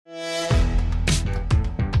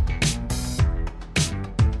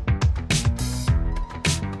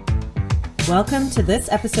Welcome to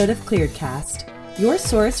this episode of ClearedCast, your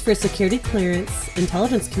source for security clearance,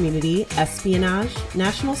 intelligence community, espionage,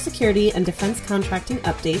 national security, and defense contracting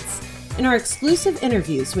updates, and our exclusive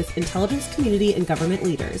interviews with intelligence community and government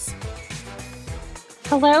leaders.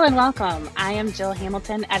 Hello and welcome. I am Jill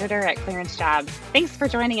Hamilton, editor at ClearanceJobs. Thanks for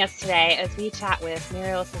joining us today as we chat with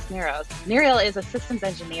Muriel Cisneros. Muriel is a systems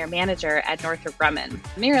engineer manager at Northrop Grumman.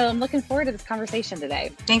 Muriel, I'm looking forward to this conversation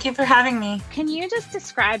today. Thank you for having me. Can you just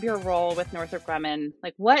describe your role with Northrop Grumman?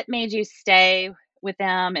 Like, what made you stay with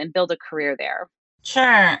them and build a career there?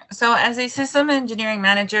 Sure. So as a system engineering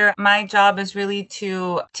manager, my job is really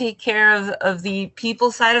to take care of the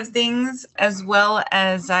people side of things, as well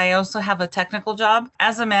as I also have a technical job.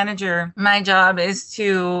 As a manager, my job is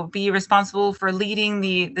to be responsible for leading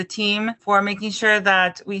the team, for making sure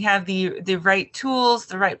that we have the right tools,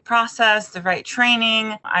 the right process, the right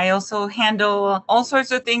training. I also handle all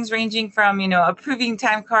sorts of things ranging from, approving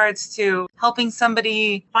time cards to helping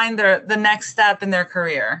somebody find the next step in their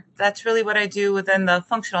career. That's really what I do within the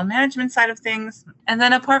functional management side of things. And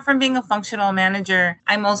then apart from being a functional manager,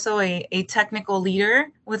 I'm also a technical leader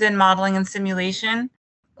within modeling and simulation.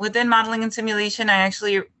 Within modeling and simulation, I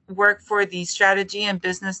actually work for the Strategy and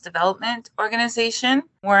Business Development Organization,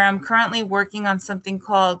 where I'm currently working on something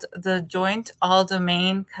called the Joint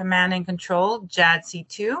All-Domain Command and Control,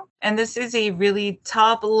 JADC2. And this is a really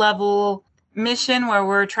top-level mission where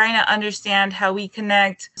we're trying to understand how we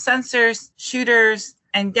connect sensors, shooters,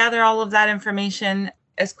 and gather all of that information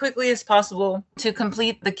as quickly as possible to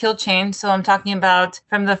complete the kill chain. So I'm talking about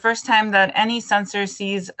from the first time that any sensor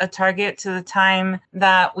sees a target to the time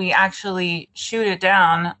that we actually shoot it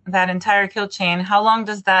down, that entire kill chain. How long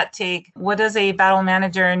does that take? What does a battle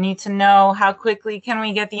manager need to know? How quickly can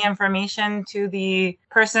we get the information to the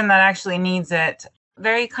person that actually needs it?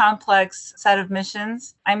 Very complex set of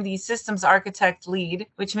missions. I'm the systems architect lead,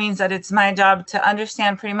 which means that it's my job to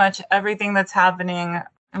understand pretty much everything that's happening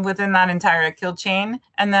within that entire kill chain.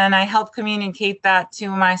 And then I help communicate that to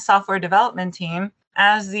my software development team.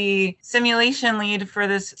 As the simulation lead for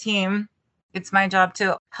this team, it's my job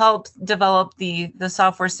to help develop the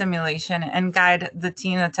software simulation and guide the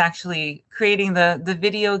team that's actually creating the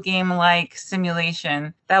video game-like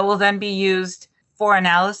simulation that will then be used for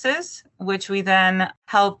analysis, which we then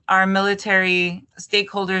help our military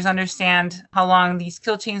stakeholders understand how long these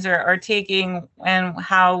kill chains are taking and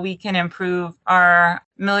how we can improve our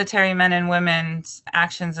military men and women's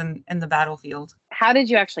actions in the battlefield. How did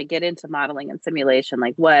you actually get into modeling and simulation?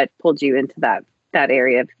 Like, what pulled you into that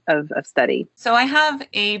area of study? So I have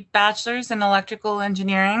a bachelor's in electrical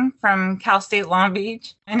engineering from Cal State Long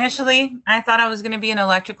Beach. Initially, I thought I was going to be an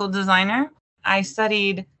electrical designer. I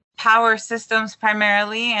studied power systems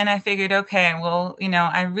primarily, and I figured, okay, well,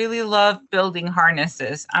 I really love building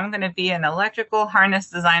harnesses. I'm going to be an electrical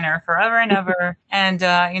harness designer forever and ever. And,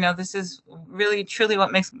 this is really, truly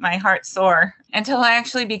what makes my heart soar, until I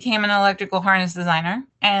actually became an electrical harness designer.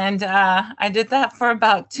 And I did that for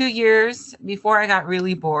about 2 years before I got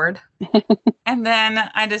really bored. And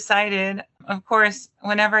then I decided, of course,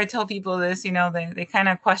 whenever I tell people this, they kind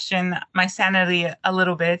of question my sanity a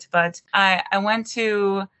little bit. But I went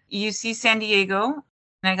to UC San Diego,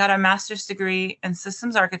 and I got a master's degree in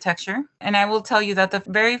systems architecture. And I will tell you that the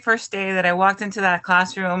very first day that I walked into that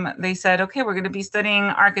classroom, they said, okay, we're going to be studying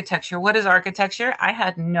architecture. What is architecture? I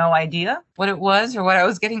had no idea what it was or what I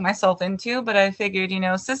was getting myself into, but I figured,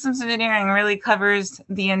 systems engineering really covers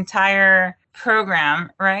the entire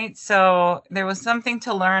program, right? So there was something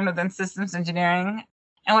to learn within systems engineering.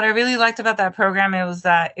 And what I really liked about that program was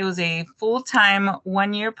that it was a full-time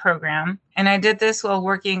 1-year program. And I did this while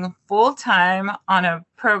working full-time on a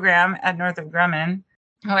program at Northrop Grumman,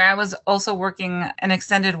 where I was also working an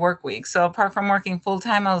extended work week. So apart from working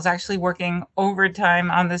full-time, I was actually working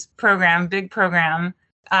overtime on this program, big program.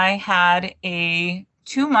 I had a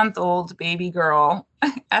 2-month-old baby girl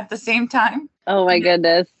at the same time. Oh my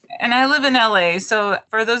goodness. And I live in LA. So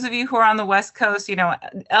for those of you who are on the West Coast,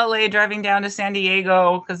 LA driving down to San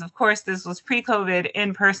Diego, because of course this was pre-COVID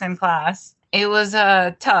in-person class. It was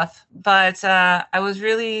tough, but I was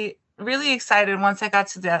really, really excited once I got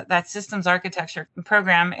to that systems architecture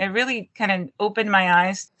program. It really kind of opened my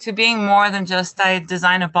eyes to being more than just I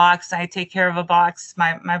design a box, I take care of a box.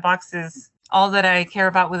 My box is all that I care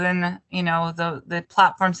about within, the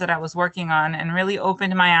platforms that I was working on, and really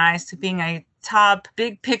opened my eyes to being a top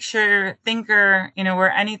big picture thinker,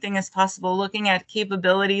 where anything is possible, looking at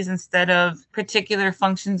capabilities instead of particular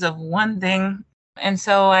functions of one thing. And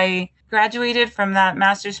so I graduated from that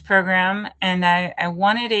master's program, and I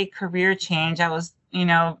wanted a career change. I was,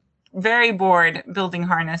 very bored building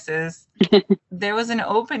harnesses, there was an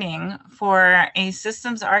opening for a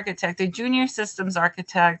systems architect, a junior systems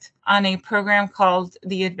architect on a program called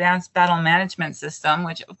the Advanced Battle Management System,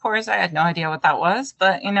 which of course I had no idea what that was,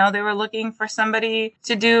 but they were looking for somebody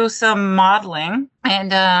to do some modeling.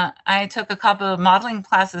 And I took a couple of modeling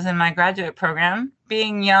classes in my graduate program.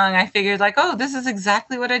 Being young, I figured like, oh, this is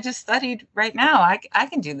exactly what I just studied right now. I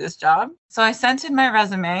can do this job. So I sent in my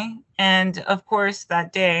resume. And of course,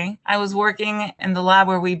 that day I was working in the lab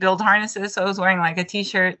where we build harnesses. So I was wearing like a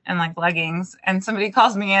t-shirt and like leggings. And somebody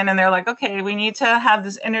calls me in and they're like, okay, we need to have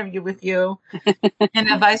this interview with you in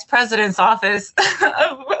the vice president's office.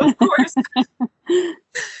 Of course.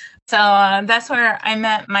 So that's where I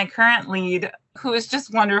met my current lead, who is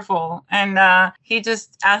just wonderful. And he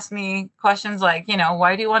just asked me questions like,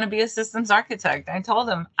 why do you want to be a systems architect? I told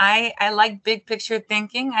him, I like big picture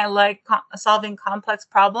thinking. I like solving complex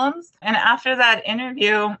problems. And after that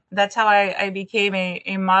interview, that's how I became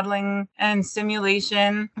a modeling and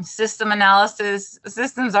simulation system analysis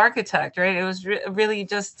systems architect, right? It was really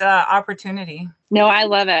just opportunity. No, I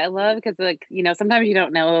love it. I love because sometimes you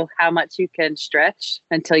don't know how much you can stretch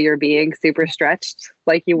until you're being super stretched,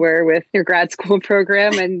 like you were with your grad school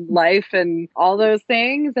program and life and all those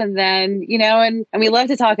things. And then, and we love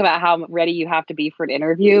to talk about how ready you have to be for an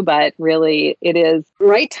interview, but really it is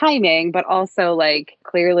right timing, but also like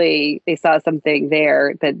clearly they saw something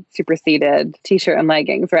there that superseded t-shirt and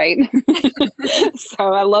leggings, right?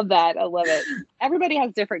 So I love that. I love it. Everybody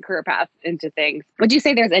has different career paths into things. Would you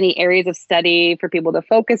say there's any areas of study for people to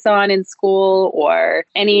focus on in school, or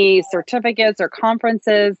any certificates or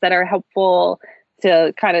conferences that are helpful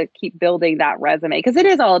to kind of keep building that resume? Because it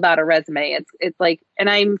is all about a resume. It's like, and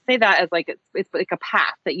I say that as like, it's like a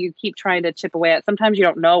path that you keep trying to chip away at. Sometimes you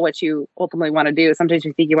don't know what you ultimately want to do. Sometimes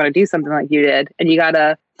you think you want to do something like you did, and you got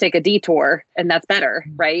to take a detour, and that's better,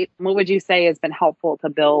 right? What would you say has been helpful to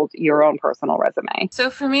build your own personal resume? So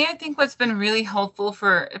for me, I think what's been really helpful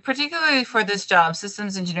particularly for this job,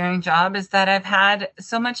 systems engineering job, is that I've had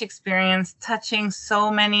so much experience touching so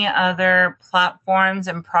many other platforms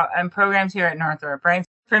and programs here at Northrop, right?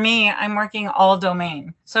 For me, I'm working all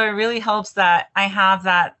domain. So it really helps that I have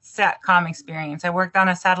that SATCOM experience. I worked on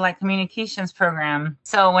a satellite communications program.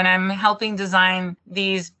 So when I'm helping design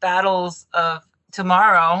these battles of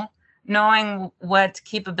tomorrow, knowing what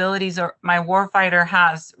capabilities my warfighter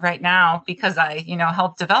has right now, because I,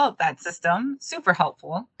 helped develop that system, super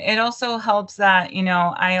helpful. It also helps that,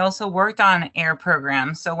 I also worked on air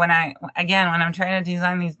programs. So when I'm trying to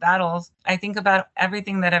design these battles, I think about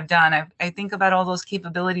everything that I've done. I think about all those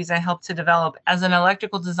capabilities I helped to develop as an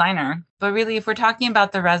electrical designer. But really, if we're talking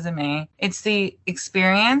about the resume, it's the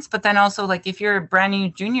experience, but then also like if you're a brand new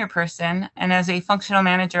junior person, and as a functional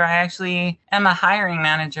manager, I actually am a hiring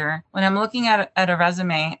manager. When I'm looking at a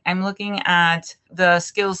resume, I'm looking at the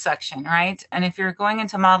skills section, right? And if you're going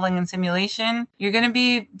into modeling and simulation, you're going to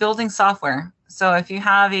be building software. So if you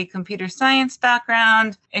have a computer science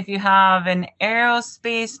background, if you have an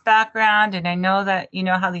aerospace background, and I know that you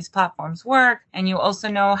know how these platforms work, and you also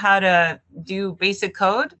know how to do basic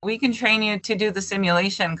code, we can train you to do the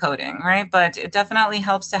simulation coding, right? But it definitely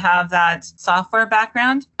helps to have that software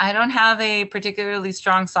background. I don't have a particularly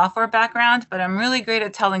strong software background, but I'm really great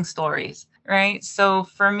at telling stories. Right. So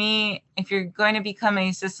for me, if you're going to become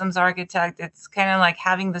a systems architect, it's kind of like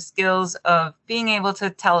having the skills of being able to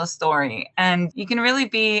tell a story. And you can really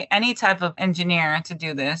be any type of engineer to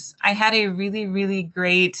do this. I had a really, really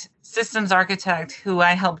great systems architect who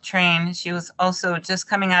I helped train. She was also just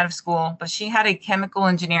coming out of school, but she had a chemical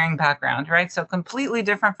engineering background, right? So completely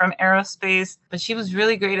different from aerospace, but she was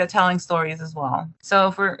really great at telling stories as well.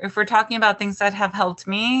 So if we're talking about things that have helped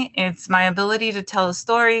me, it's my ability to tell a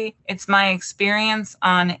story. It's my experience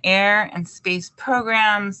on air and space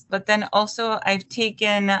programs, but then also I've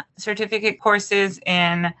taken certificate courses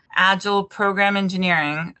in agile program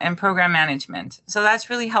engineering and program management. So that's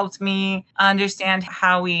really helped me understand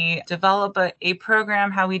how we develop a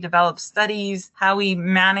program, how we develop studies, how we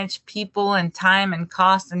manage people and time and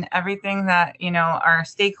cost and everything that, our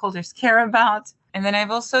stakeholders care about. And then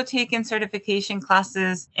I've also taken certification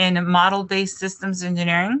classes in model-based systems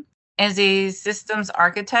engineering. As a systems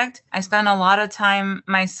architect, I spent a lot of time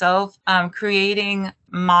myself creating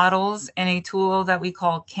models in a tool that we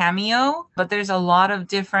call Cameo, but there's a lot of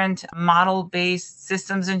different model-based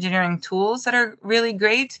systems engineering tools that are really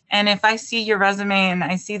great. And if I see your resume and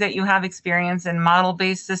I see that you have experience in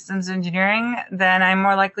model-based systems engineering, then I'm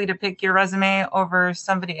more likely to pick your resume over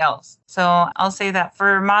somebody else. So I'll say that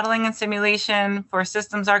for modeling and simulation, for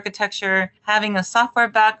systems architecture, having a software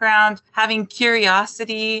background, having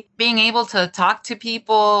curiosity, being able to talk to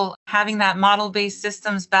people, having that model-based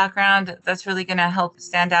systems background, that's really going to help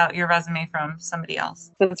stand out your resume from somebody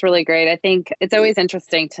else. That's really great. I think it's always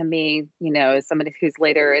interesting to me, as somebody who's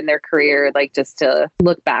later in their career, like just to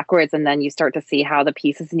look backwards and then you start to see how the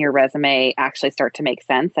pieces in your resume actually start to make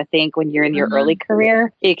sense. I think when you're in your early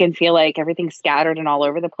career, it can feel like everything's scattered and all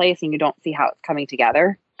over the place and you don't see how it's coming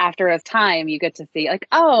together. After a time, you get to see like,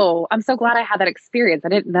 oh, I'm so glad I had that experience. I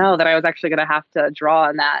didn't know that I was actually going to have to draw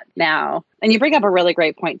on that now. And you bring up a really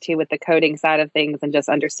great point too with the coding side of things and just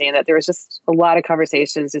understand that there was just a lot of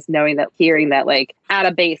conversations, just knowing that, hearing that like at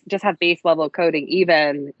a base, just have base level coding,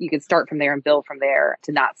 even you could start from there and build from there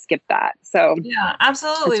to not skip that. So yeah,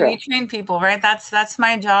 absolutely. We train people, right? That's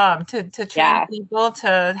my job to train people,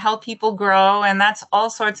 to help people grow. And that's all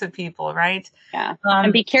sorts of people, right? Yeah.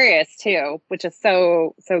 And be curious too, which is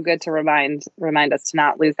so good to remind us to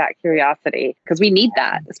not lose that curiosity, because we need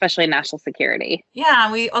that, especially in national security.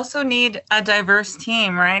 Yeah, we also need a diverse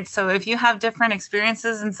team, right? So if you have different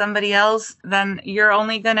experiences than somebody else, then you're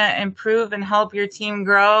only going to improve and help your team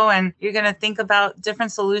grow. And you're going to think about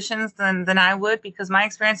different solutions than I would, because my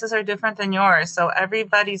experiences are different than yours. So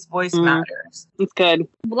everybody's voice matters. That's good.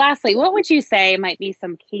 Lastly, what would you say might be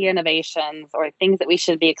some key innovations or things that we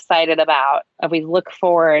should be excited about as we look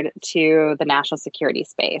forward to the national security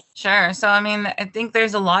space? Sure. So, I think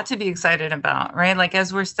there's a lot to be excited about, right? Like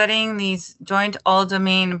as we're studying these joint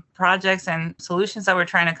all-domain projects and solutions that we're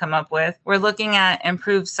trying to come up with, we're looking at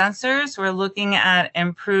improved sensors, we're looking at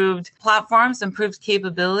improved platforms, improved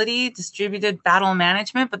capability, distributed battle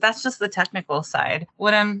management, but that's just the technical side.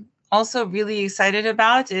 What I'm also really excited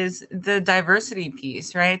about is the diversity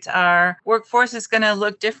piece, right? Our workforce is going to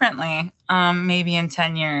look differently maybe in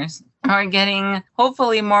 10 years. We're getting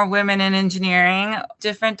hopefully more women in engineering,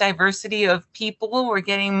 different diversity of people. We're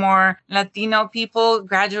getting more Latino people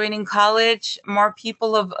graduating college, more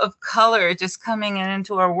people of color just coming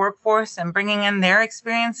into our workforce and bringing in their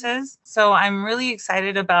experiences. So I'm really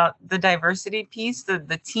excited about the diversity piece,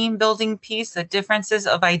 the team building piece, the differences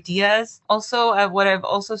of ideas. Also, what I've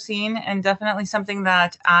also seen, and definitely something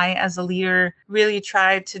that I as a leader really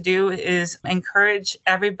tried to do, is encourage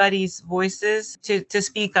everybody's voices to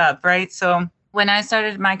speak up, right? So when I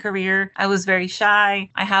started my career, I was very shy.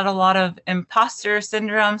 I had a lot of imposter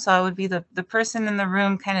syndrome. So I would be the person in the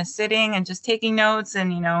room kind of sitting and just taking notes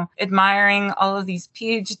and, admiring all of these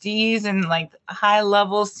PhDs and like high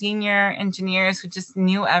level senior engineers who just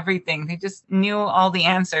knew everything. They just knew all the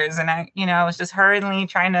answers. And I was just hurriedly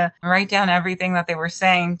trying to write down everything that they were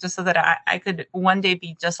saying just so that I could one day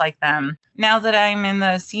be just like them. Now that I'm in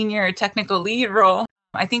the senior technical lead role,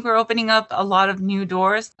 I think we're opening up a lot of new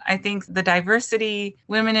doors. I think the diversity,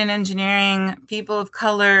 women in engineering, people of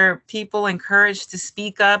color, people encouraged to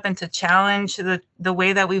speak up and to challenge the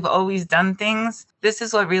way that we've always done things. This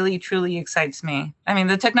is what really, truly excites me.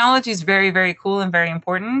 The technology is very, very cool and very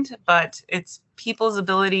important, but it's people's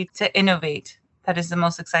ability to innovate that is the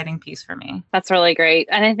most exciting piece for me. That's really great.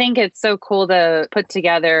 And I think it's so cool to put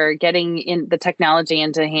together getting in the technology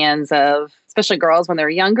into hands of especially girls when they're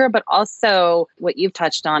younger, but also what you've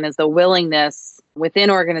touched on is the willingness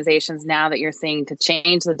within organizations now that you're seeing to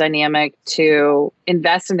change the dynamic, to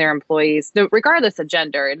invest in their employees, regardless of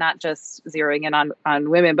gender, and not just zeroing in on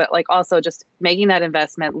women, but like also just making that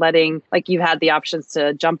investment, letting, like you've had the options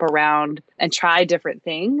to jump around and try different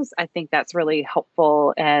things. I think that's really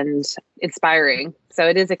helpful and inspiring. So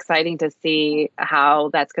it is exciting to see how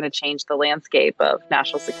that's going to change the landscape of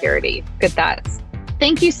national security. Good thoughts.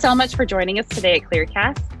 Thank you so much for joining us today at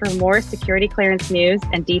Clearcast. For more security clearance news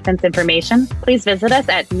and defense information, please visit us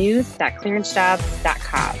at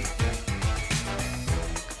news.clearancejobs.com.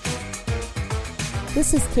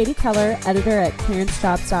 This is Katie Keller, editor at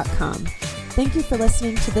clearancejobs.com. Thank you for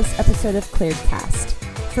listening to this episode of Clearcast.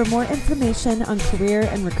 For more information on career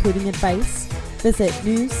and recruiting advice, visit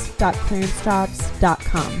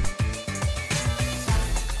news.clearancejobs.com.